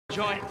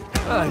joint.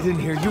 I didn't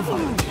hear you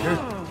volunteer.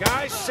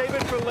 Guys, save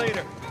it for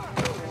later.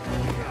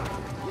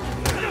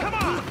 Come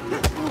on!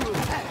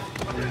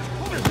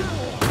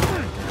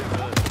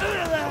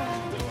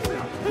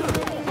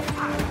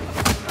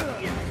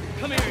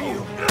 Come here,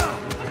 you.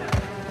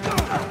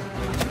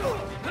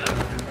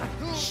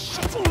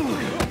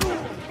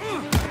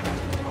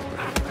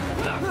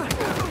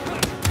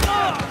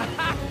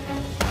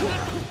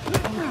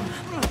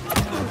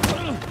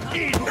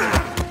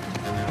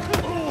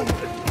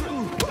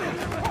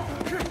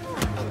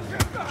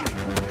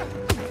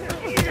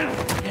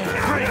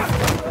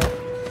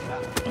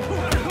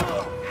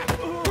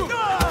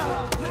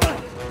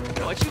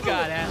 What you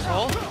got,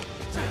 asshole?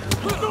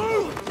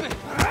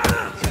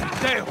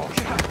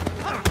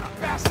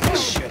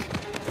 Shit.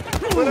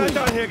 We're not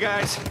done here,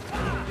 guys.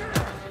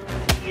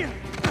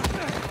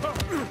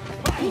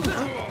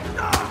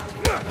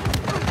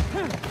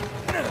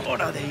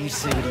 Hora de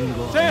irse,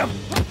 gringo. Sam!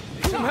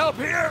 Need some help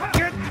here!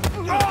 Get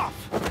off!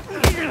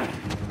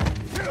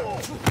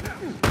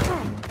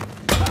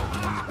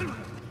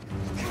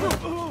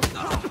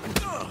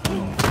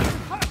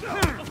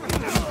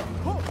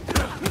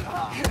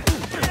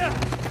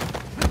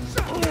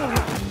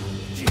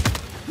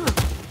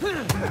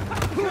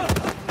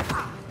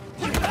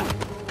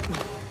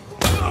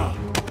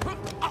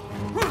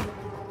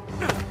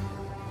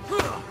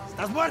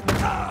 ¿Estás muerto?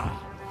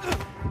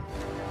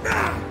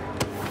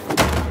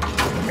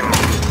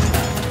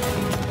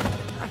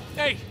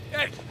 Hey,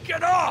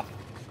 get off!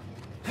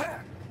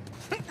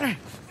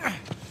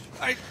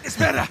 Ay,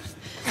 espera.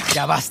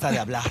 Ya basta de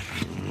hablar.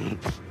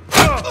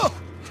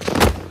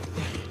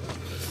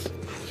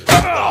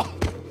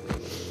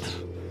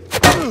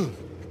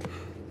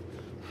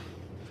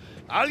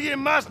 Alguien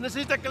más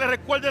necesita que le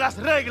recuerde las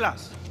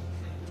reglas.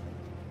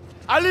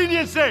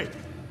 ¡Alíñense!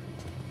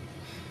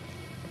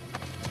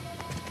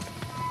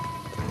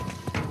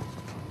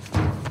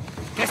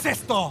 ¿Qué es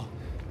esto?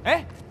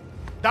 ¿Eh?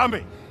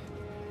 Dame.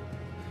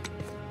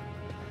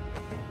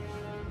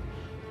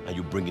 Are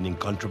you bringing in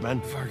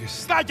contraband?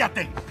 Vargas.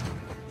 ¡Cállate!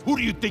 Who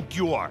do you think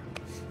you are?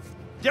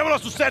 Llévalo a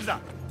su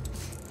celda.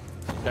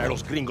 Trae a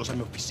los gringos a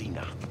mi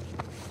oficina.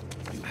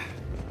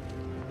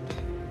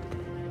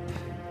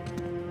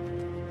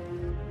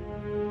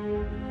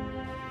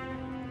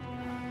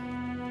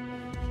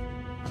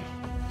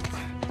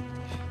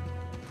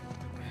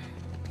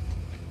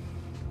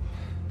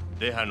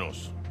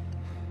 Déjanos.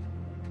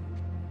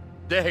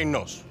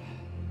 Déjennos.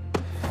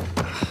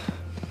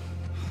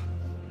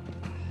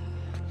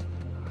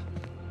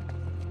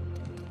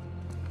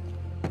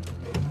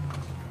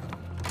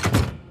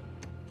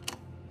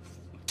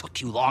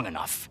 Took you long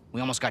enough.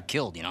 We almost got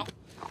killed, you know?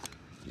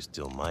 You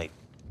still might.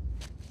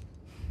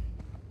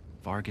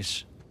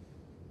 Vargas?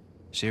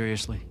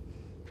 Seriously?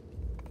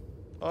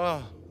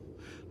 Oh,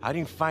 I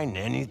didn't find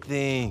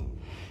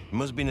anything. It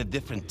must be in a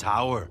different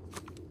tower.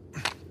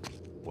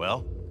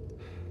 Well?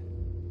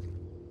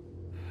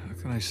 What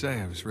can I say?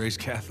 I was raised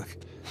Catholic.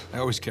 I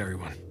always carry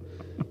one.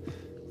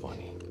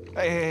 Funny.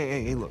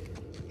 Hey, look.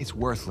 It's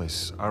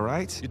worthless, all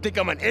right? You think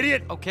I'm an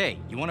idiot? Okay,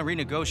 you want to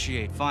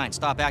renegotiate, fine.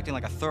 Stop acting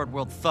like a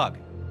third-world thug.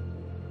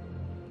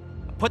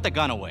 Put the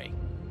gun away.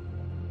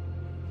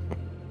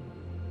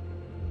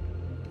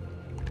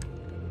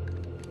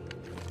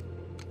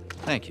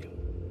 Thank you.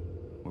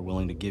 We're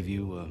willing to give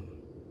you,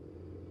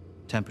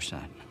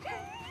 10%.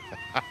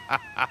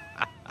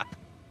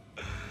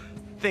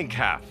 Think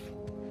half.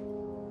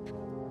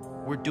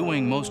 We're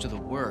doing most of the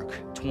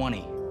work,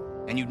 20.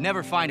 And you'd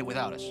never find it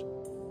without us.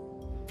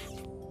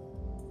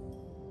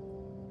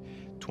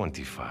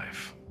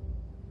 25.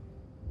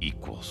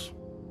 Equals.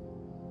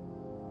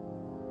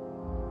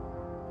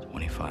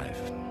 25.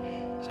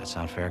 Does that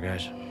sound fair,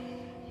 guys?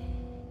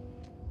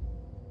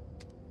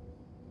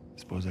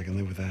 Suppose I can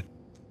live with that.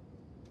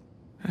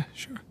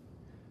 Sure.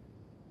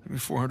 I mean,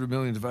 400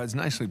 million divides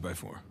nicely by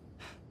 4.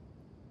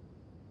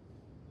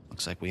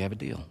 Looks like we have a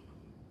deal.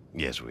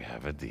 Yes, we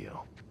have a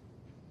deal.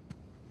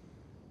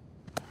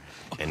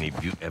 And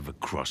if you ever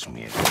cross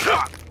me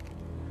again...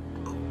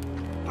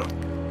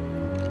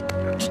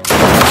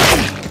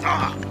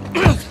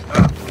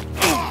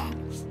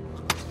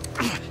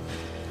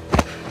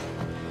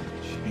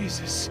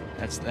 Jesus.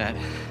 That's that.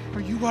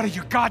 Are you out of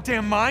your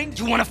goddamn mind?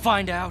 Do you want to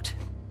find out?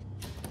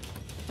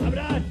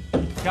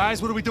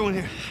 Guys, what are we doing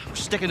here? We're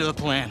sticking to the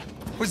plan.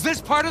 Was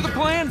this part of the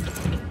plan?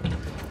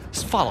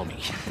 Just follow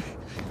me.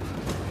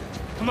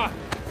 Come on.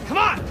 Come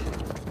on!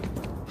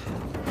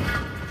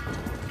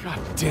 God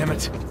damn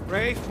it.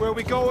 Rafe, where are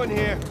we going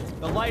here?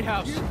 The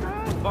lighthouse.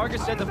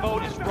 Vargas said the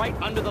boat is right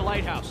under the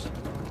lighthouse.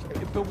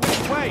 But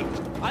which way?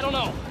 I don't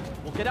know.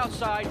 We'll get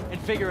outside and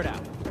figure it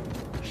out.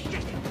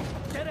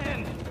 Get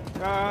in!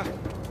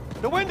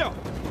 The window!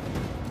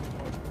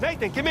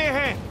 Nathan, give me a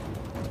hand.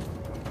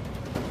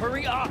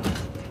 Hurry up!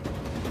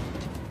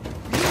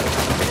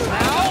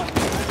 Now?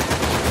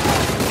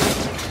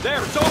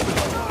 There, it's open.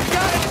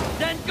 Got it!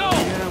 Then go!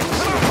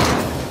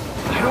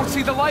 I don't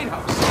see the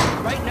lighthouse.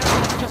 Right now,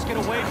 let's just get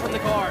away from the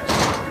cars.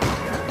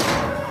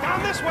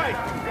 Down this way!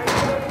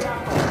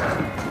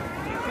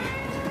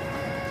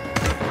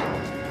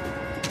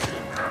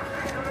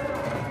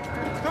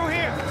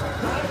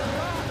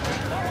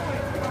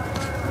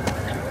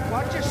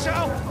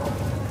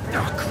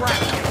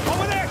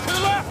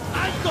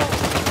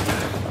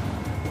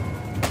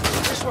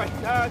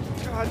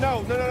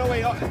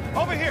 Hey,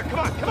 over here, come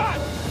on, come on!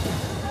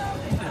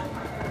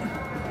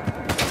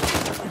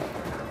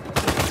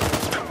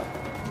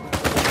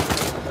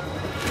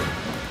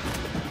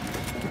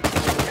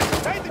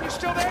 Nathan, you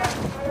still there?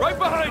 Right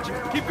behind you.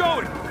 Keep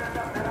going.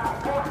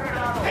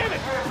 Damn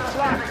it! It's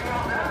locked.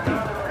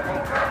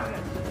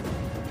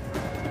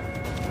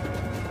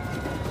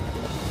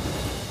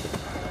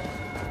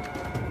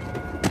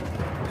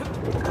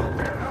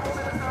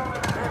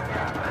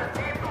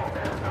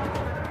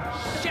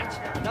 Shit!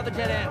 Another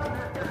dead end.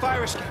 The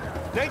fire escape.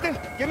 Nathan,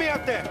 get me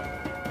out there.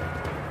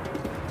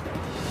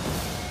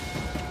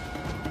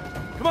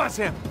 Come on,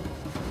 Sam.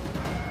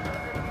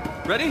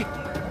 Ready?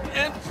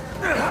 And...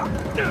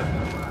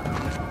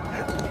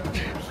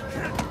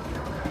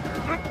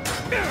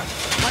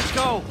 Let's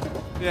go.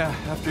 Yeah,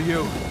 after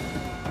you.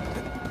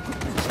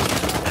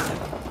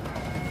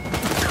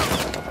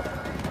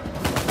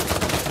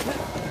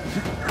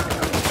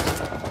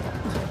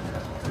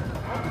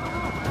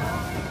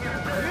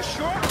 Are you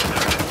sure?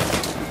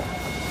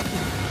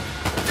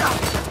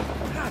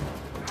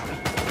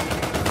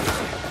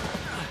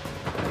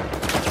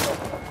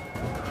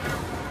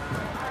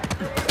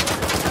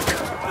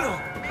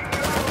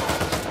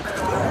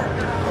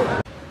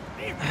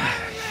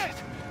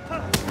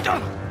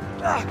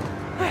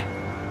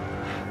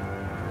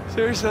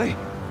 Seriously?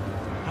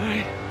 All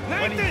right.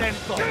 Nathan!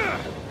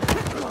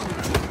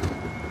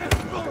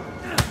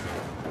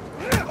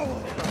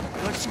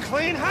 Let's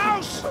clean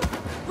house!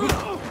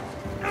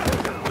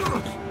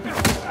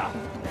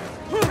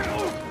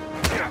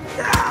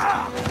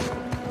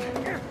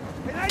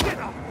 Hey, Nathan!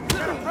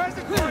 Got a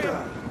present for you!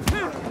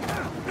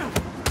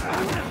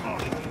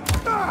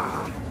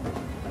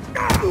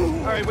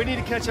 All right, we need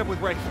to catch up with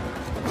Ray.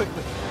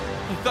 Quickly.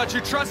 I thought you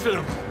trusted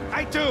him.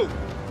 I do!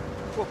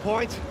 To a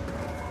point.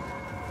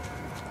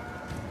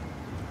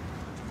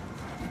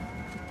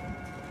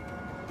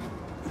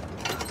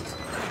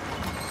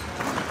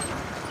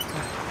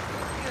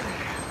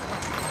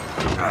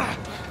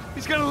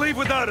 He's gonna leave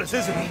without us,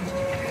 isn't he?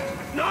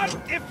 Not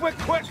if we're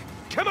quick!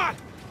 Come on!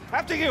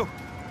 After you!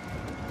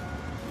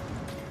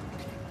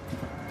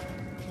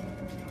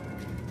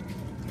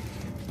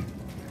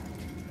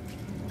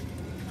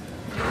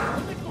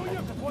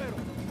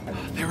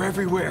 They're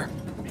everywhere.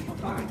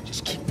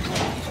 Just keep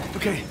going.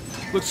 Okay,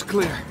 looks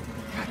clear.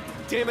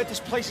 Damn it, this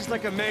place is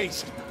like a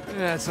maze.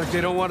 Yeah, it's like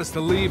they don't want us to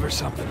leave or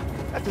something.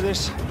 After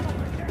this,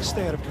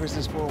 stay out of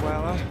prisons for a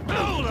while, huh?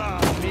 Hold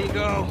on,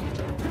 amigo.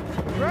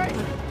 Great!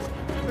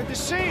 Good to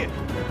see you.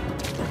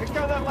 Take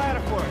down that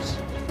ladder for us.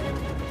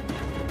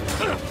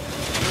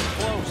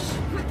 Close.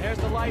 There's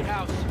the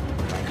lighthouse.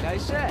 Like I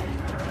said,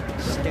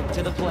 stick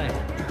to the plan.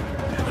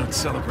 Don't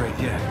celebrate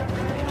yet.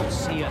 They don't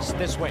see us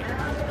this way.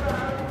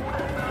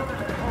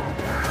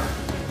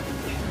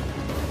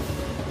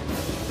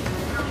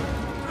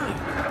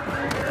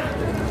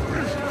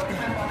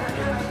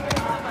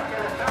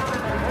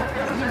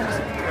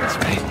 That's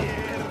right.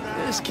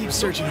 Just keep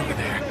searching over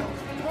there.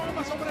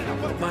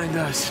 Don't mind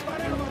us.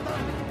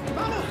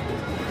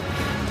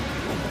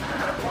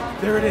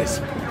 There it is.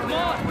 Come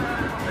on!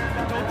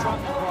 Don't drop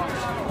the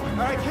cross. All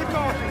right, keep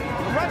going.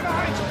 I'm right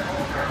behind you.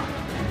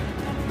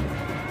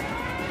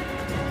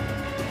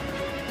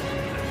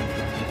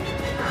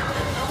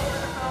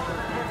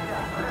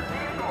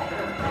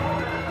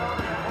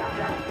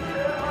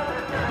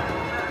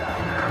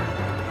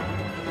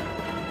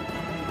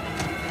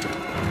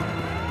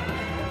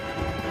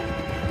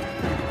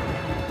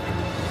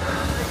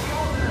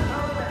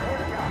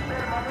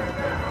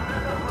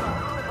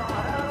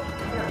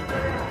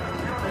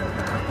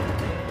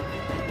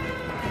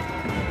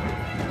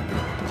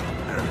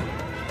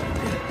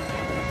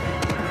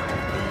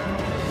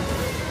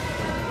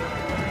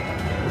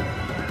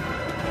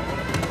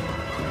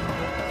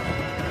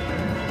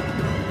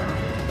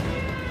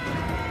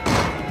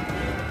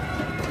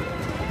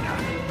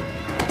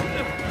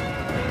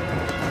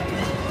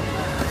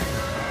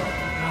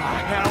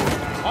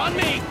 On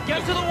me!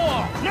 Get to the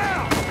wall!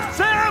 Now!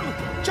 Sam!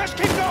 Just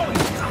keep going!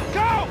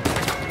 Go!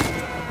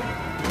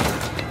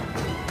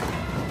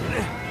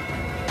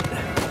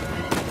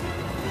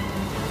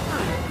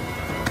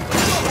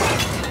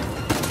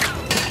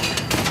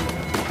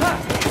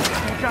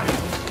 I got it.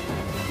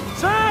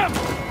 Sam!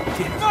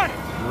 Come on!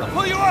 I'll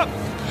pull you up!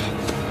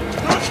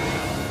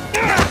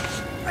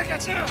 I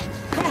got you!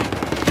 Come on!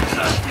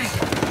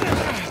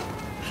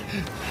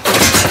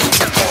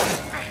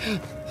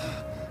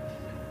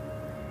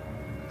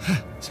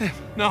 Sam,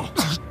 no.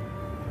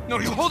 No,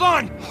 you hold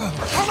on!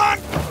 Hold on!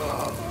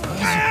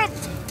 Sam!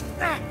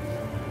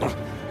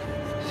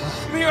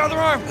 Give me your other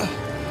arm!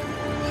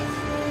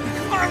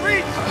 Come on,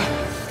 reach!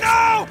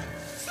 No!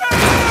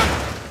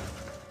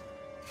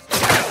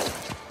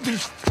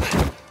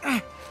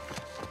 Sam!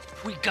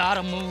 We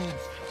gotta move.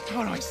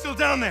 Oh, no, he's still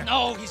down there.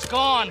 No, he's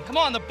gone. Come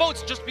on, the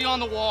boat's just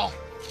beyond the wall.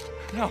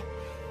 No,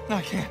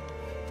 I can't.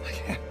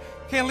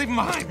 Can't leave him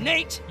behind.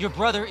 Nate, your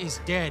brother is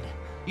dead.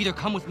 Either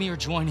come with me or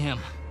join him.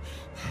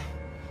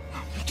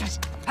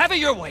 Just have it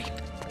your way.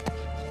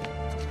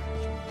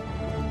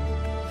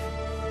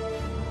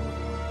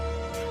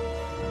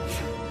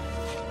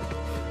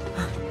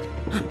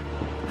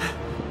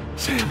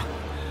 Sam.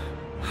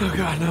 Oh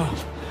God, no.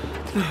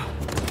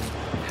 No.